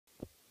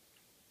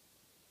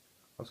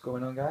What's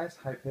going on, guys?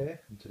 Hype here,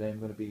 and today I'm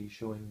going to be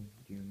showing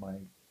you my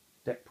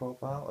deck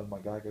profile of my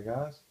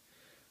GaGaGas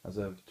as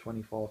of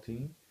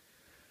 2014.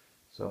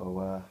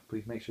 So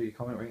please make sure you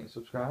comment, rate and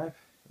subscribe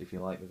if you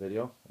like the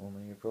video,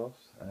 only of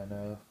course,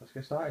 and let's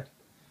get started.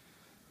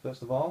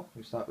 First of all,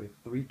 we start with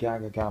 3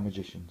 GaGaGa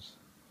Magicians.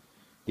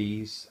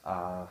 These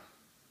are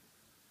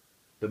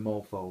the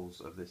mofos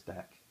of this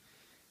deck.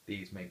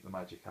 These make the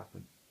magic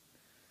happen.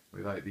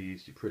 Without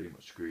these you're pretty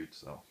much screwed,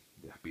 so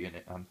you have to be in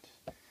it, and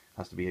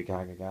has to be a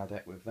GaGaGa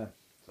deck with them.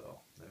 So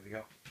there we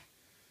go.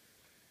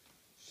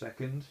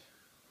 Second,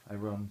 I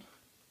run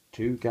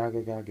 2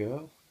 GaGaGa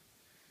Girl.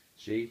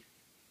 She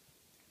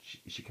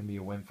can be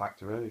a win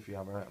factor if you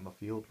have her out on the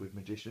field with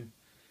Magician.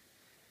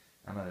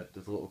 And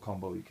there's a little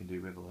combo you can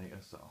do with her later,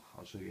 so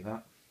I'll show you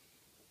that.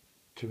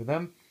 2 of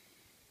them.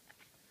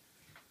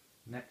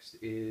 Next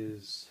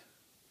is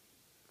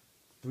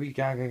 3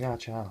 GaGaGa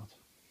Child.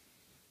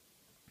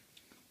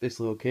 This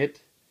little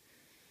kid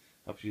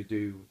helps you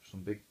do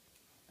some big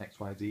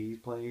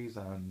XYZ plays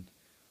and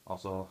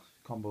also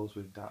combos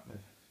with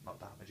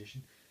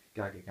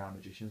GaGaGa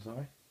Magician,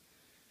 sorry.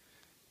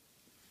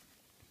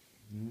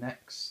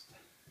 Next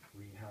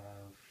we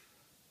have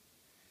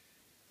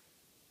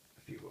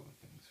a few other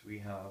things. We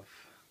have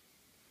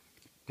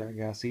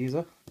GaGaGa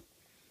Caesar.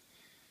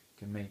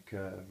 Can make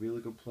a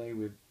really good play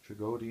with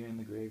Tragodia in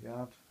the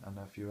graveyard and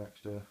a few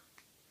extra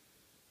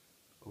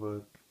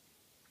other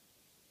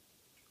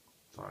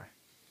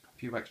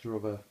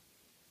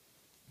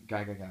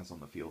GaGaGas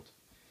on the field.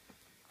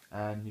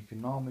 And you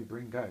can normally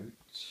bring out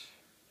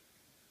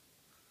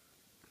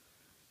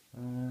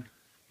one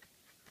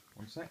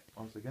sec,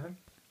 once I get him.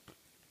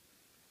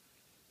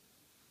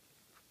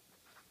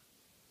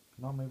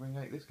 Normally bring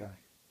out this guy.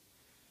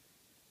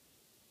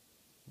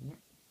 Yep.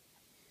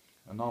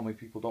 And normally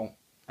people don't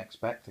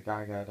expect a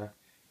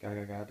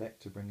GaGaGa deck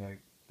to bring out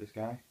this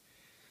guy.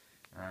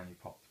 And he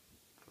popped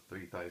for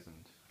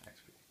 3000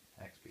 XP.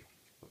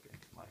 Okay,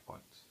 my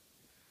points.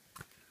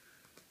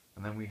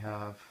 And then we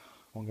have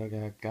 1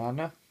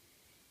 GaGaGa,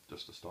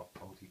 just to stop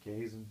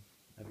OTKs and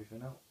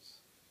everything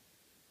else.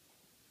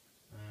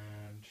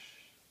 And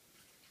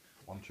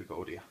 1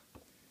 Tragodia.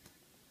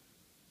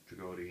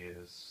 Tragodia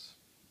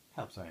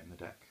helps out in the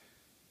deck.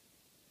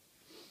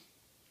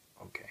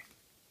 Okay.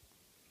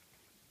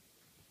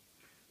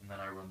 And then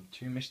I run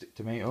 2 Mystic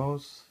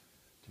Tomatoes,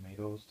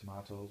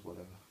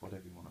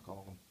 whatever you want to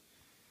call them.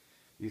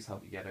 These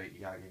help you get out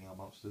your GaGaGa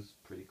monsters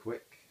pretty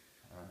quick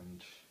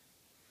and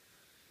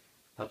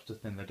helps to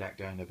thin the deck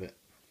down a bit.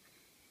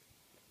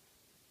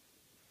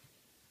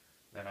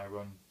 Then I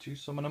run 2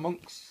 Summoner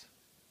Monks,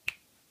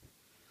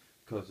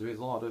 because there is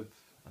a lot of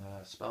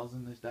spells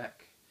in this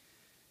deck.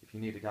 If you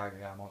need a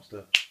GaGaGa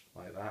monster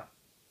like that,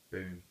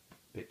 boom,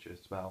 picture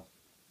spell,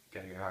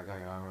 get a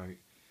GaGaGa out,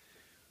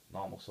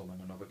 normal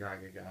summon another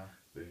GaGaGa,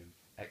 boom,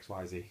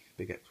 XYZ,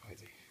 big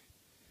XYZ.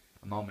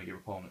 And normally your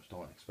opponents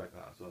don't expect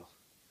that as well.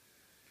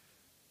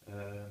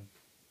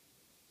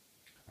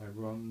 I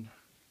run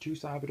 2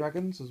 Cyber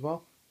Dragons as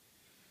well,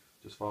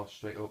 just for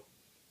straight up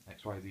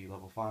XYZ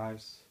level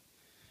 5s,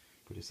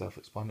 pretty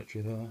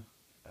self-explanatory there.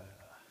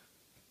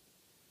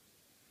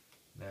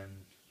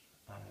 Then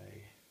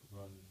I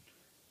run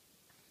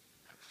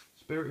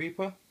Spirit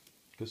Reaper,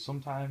 because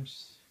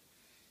sometimes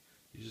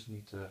you just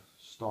need to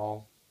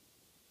stall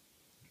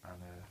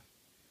and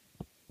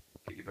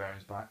get your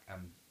bearings back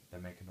and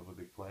then make another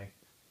big play.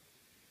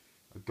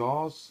 A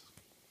Gauze,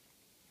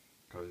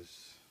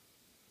 because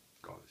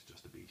God is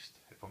just a beast,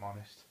 if I'm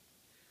honest,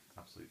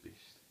 absolute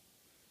beast.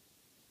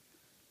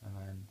 And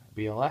then a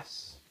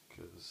BLS,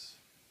 because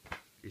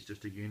he's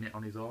just a unit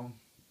on his own,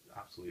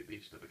 absolute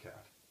beast of a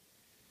card,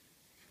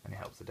 and he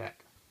helps the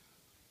deck.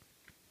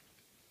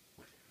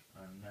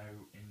 And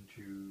now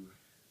into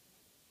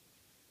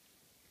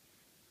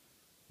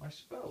my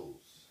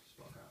spell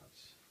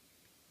cards.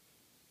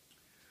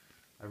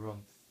 I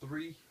run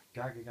 3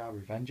 GaGaGa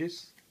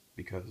Revenges,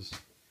 because the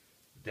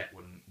deck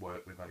wouldn't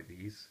work without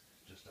these.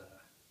 Just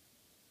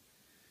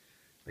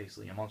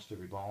basically a monster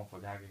reborn for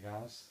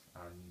GaGaGas,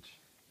 and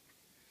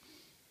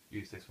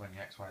use this when you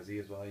XYZ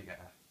as well, you get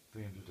a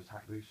 300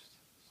 attack boost,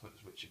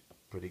 which is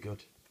pretty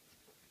good.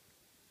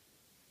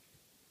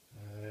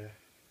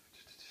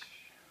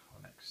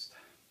 What next?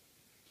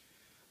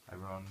 I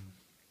run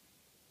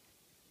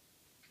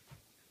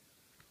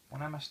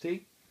 1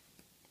 MST,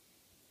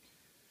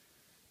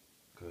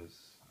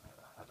 because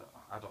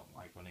I don't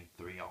like running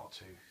 3 or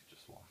 2,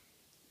 just 1.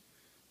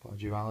 For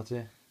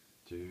duality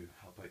to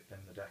help out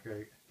thin the deck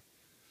out,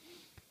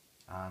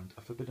 and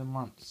a Forbidden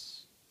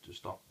Lance to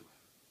stop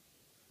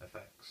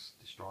effects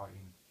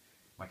destroying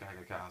my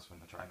GaGaGas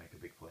when they try and make a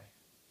big play.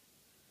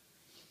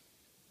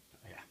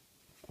 Yeah.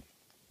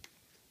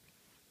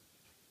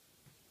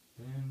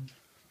 Then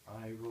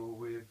I roll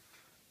with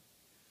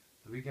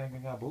 3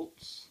 GaGaGa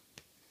Bolts.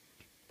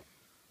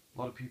 A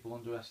lot of people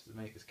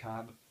underestimate this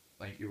card,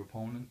 like your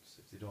opponents,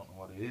 if they don't know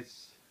what it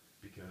is,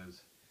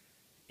 because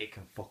it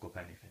can fuck up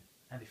anything.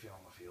 Anything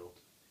on the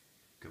field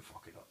can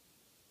fuck it up.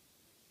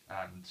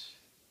 And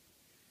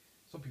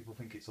some people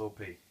think it's OP,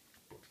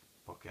 but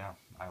fuck yeah,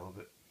 I love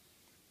it.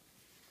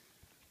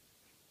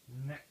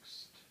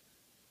 Next,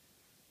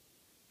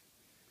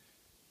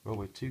 roll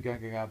with 2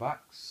 GaGaGa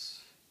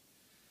backs.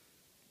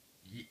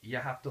 You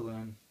have to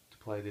learn to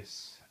play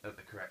this at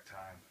the correct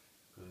time,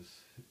 because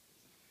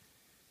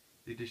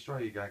they destroy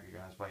your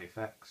GaGaGas by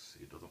effects.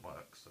 It doesn't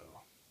work, so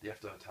you have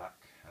to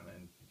attack, and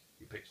then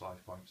you pitch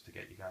life points to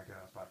get your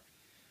GaGaGas back.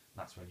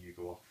 That's when you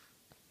go off.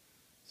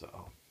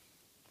 So,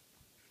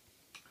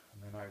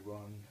 and then I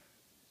run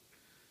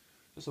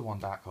just a 1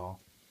 dark hole.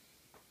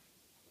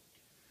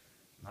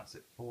 And that's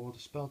it for the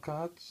spell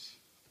cards.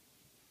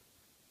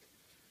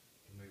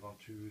 We'll move on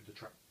to the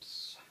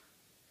traps.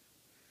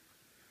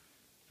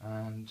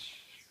 And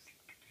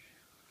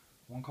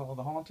 1 Call of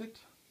the Haunted,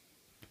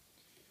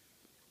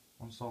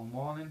 1 Solemn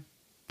Warning,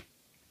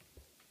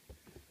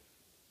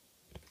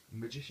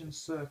 Magician's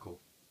Circle.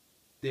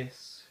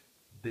 This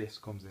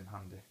comes in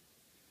handy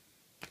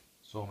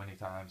so many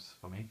times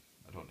for me.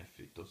 I don't know if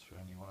it does for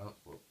anyone else,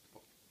 but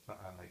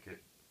I like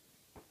it.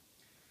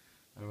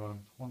 I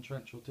run 1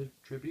 Torrential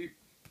Tribute,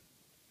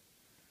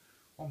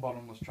 1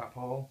 Bottomless Trap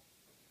Hole,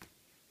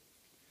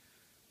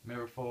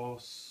 Mirror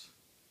Force,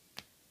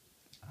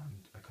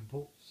 and a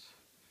Compulse.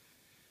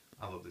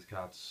 I love this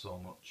card so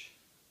much.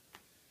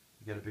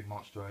 You get a big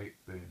monster out,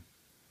 boom,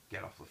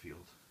 get off the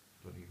field.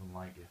 Don't even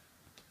like it.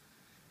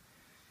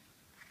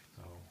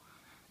 So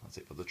that's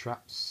it for the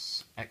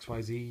traps.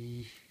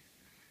 XYZs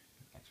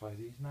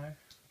now. And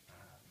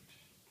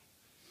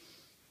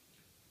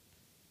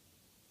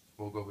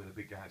we'll go with the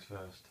big guys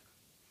first.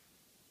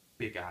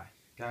 Big Eye.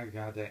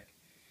 GaGaGa Deck.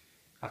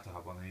 Have to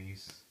have one of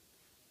these.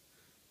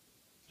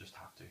 Just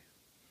have to.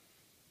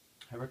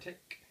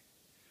 Heretic.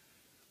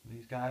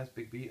 These guys,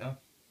 big beater.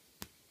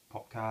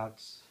 Pop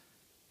cards.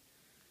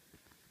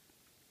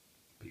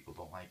 People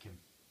don't like him.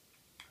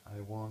 I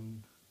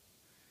run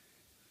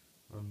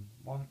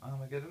 1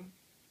 Armageddon.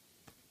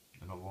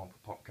 Another 1 for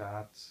pop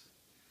cards.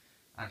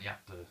 And you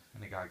have to,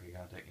 in a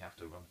GaGaGa deck, you have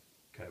to run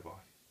Cowboy.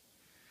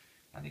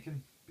 And he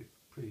can be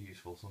pretty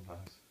useful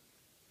sometimes.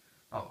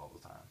 Not all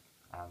the time.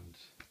 And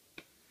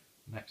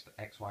next,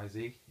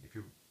 XYZ. If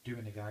you're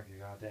doing a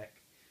GaGaGa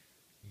deck,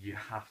 you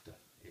have to.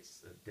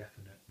 It's a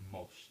definite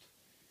must.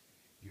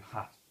 You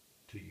have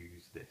to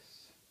use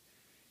this.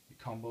 You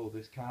combo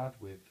this card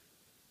with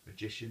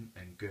Magician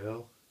and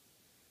Girl,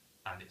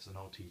 and it's an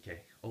OTK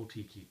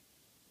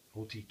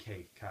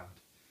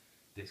card.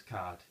 This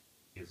card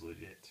is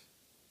legit.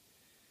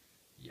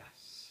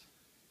 Yes.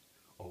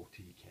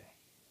 OTK.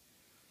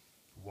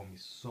 Won me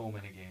so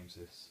many games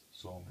this.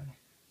 So many.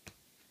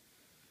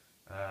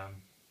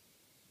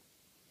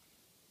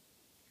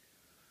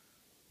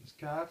 This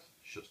card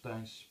shuts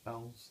down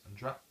spells and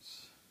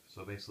traps.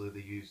 So basically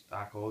they use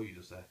Dark Hole, you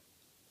just say,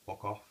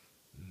 fuck off.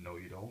 No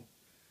you don't.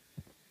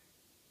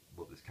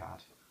 Love this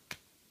card.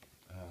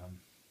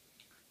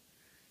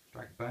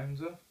 Drag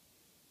Bouncer.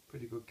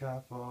 Pretty good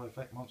card for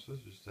effect monsters.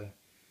 Just say,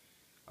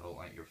 I don't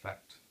like your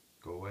effect.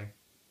 Go away.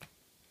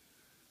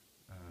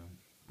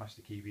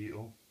 Master Key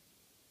Beetle.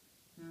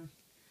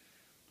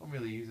 Don't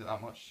really use it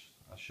that much.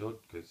 I should,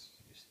 because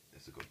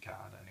it's a good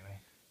card anyway.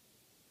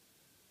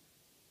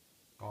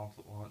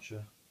 Gauntlet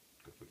Launcher.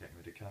 Good for getting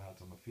rid of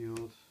cards on the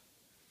field.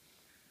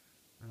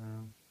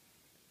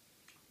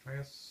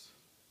 Trius.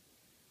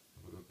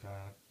 Another good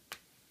card.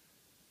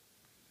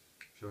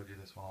 Showed you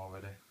this one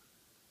already.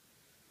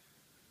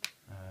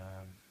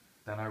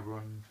 Then I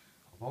run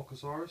a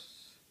Volcasaurus.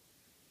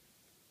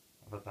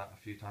 I've had that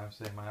a few times,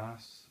 saved my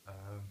ass.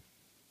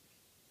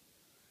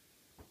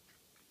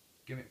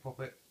 Gimmick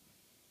Puppet.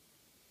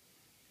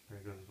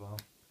 Very good as well.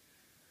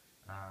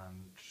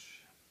 And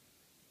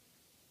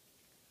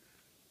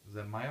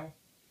Zenmayo.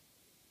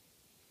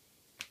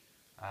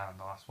 And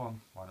the last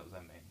one, why not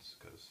Zen Mains?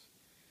 Because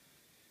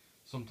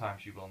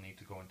sometimes you will need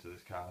to go into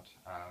this card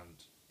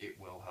and it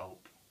will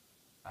help,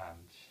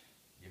 and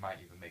you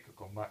might even make a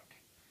comeback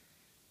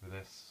with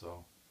this.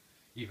 So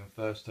even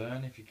first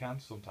turn if you can,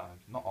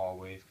 sometimes, not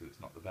always because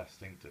it's not the best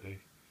thing to do,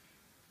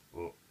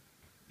 but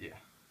yeah,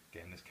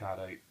 getting this card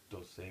out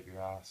does save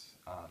your ass,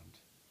 and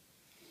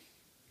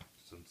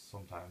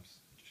sometimes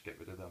just get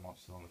rid of the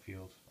monster on the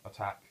field,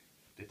 attack,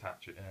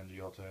 detach it, and end of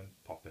your turn,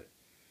 pop it.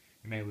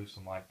 You may lose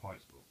some life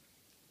points,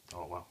 but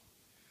oh well.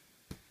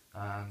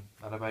 And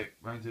that about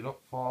rounds it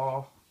up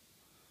for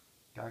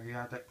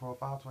GaGaGa Deck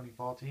Profile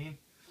 2014.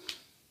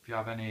 If you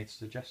have any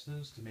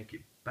suggestions to make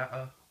it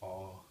better,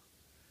 or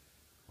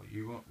what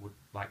you would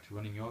like to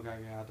run in your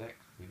GaGaGa deck,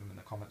 leave them in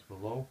the comments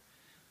below.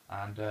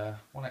 And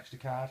 1 extra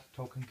card,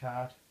 token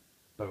card,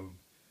 boom,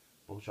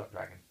 Bullshot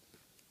Dragon.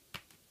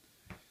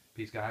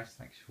 Peace guys,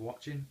 thanks for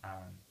watching,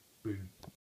 and boom.